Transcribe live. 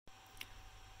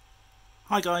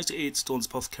Hi guys, it's Dawn's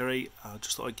Apothecary.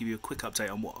 Just thought I'd give you a quick update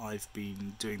on what I've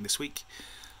been doing this week.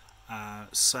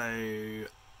 So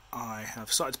I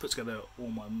have started to put together all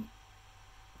my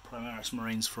Primaris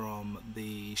Marines from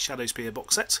the Shadowspear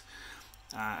box set,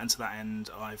 and to that end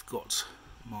I've got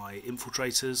my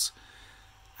Infiltrators,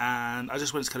 and I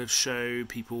just wanted to kind of show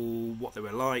people what they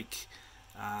were like.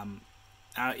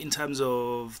 In terms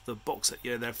of the box set,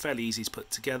 yeah, they're fairly easy to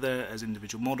put together as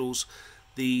individual models.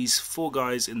 These four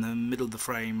guys in the middle of the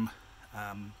frame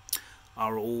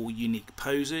are all unique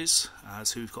poses.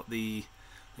 So we've got the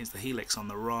Helix on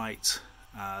the right,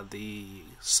 the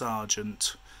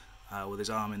Sergeant with his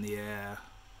arm in the air,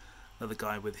 another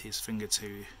guy with his finger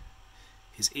to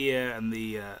his ear, and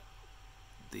the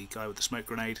guy with the smoke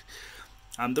grenade.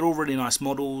 They're all really nice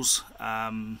models.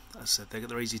 As I said,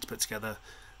 they're easy to put together.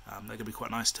 They're going to be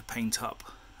quite nice to paint up.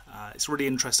 It's really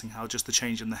interesting how just the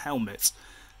change in the helmet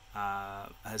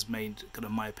has made, kind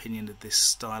of, my opinion of this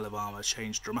style of armour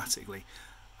change dramatically.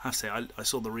 I have to say, I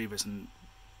saw the Reavers and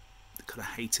kind of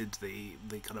hated the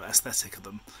kind of aesthetic of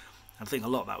them. And I think a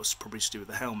lot of that was probably to do with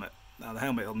the helmet. Now the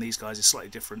helmet on these guys is slightly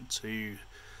different to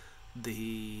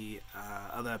the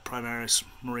other Primaris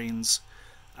Marines,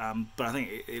 but I think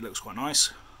it looks quite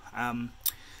nice.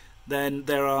 Then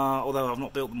there are, although I've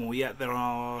not built them all yet, there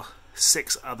are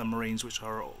 6 other Marines which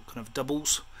are all kind of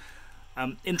doubles.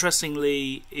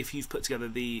 Interestingly, if you've put together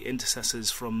the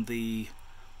intercessors from the,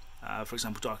 for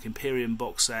example, Dark Imperium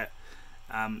box set,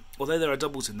 although there are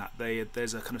doubles in that,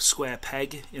 there's a kind of square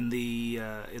peg in the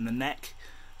neck,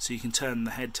 so you can turn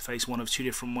the head to face one of 2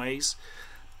 different ways.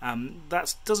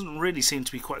 That doesn't really seem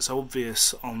to be quite so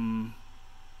obvious on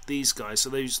these guys. So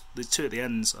the 2 at the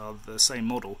ends are the same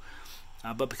model,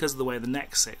 but because of the way the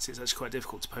neck sits, it's actually quite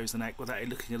difficult to pose the neck without it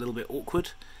looking a little bit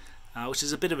awkward, which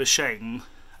is a bit of a shame.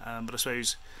 But I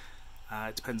suppose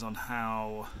it depends on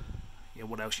how,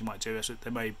 what else you might do. So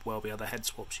there may well be other head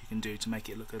swaps you can do to make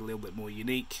it look a little bit more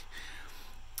unique.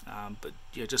 But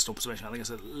just an observation, I think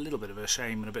it's a little bit of a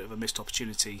shame and a bit of a missed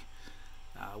opportunity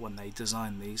when they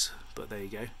design these. But there you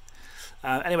go.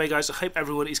 Anyway, guys, I hope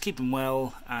everyone is keeping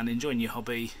well and enjoying your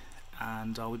hobby,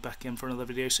 and I'll be back in for another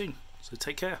video soon. So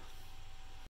take care.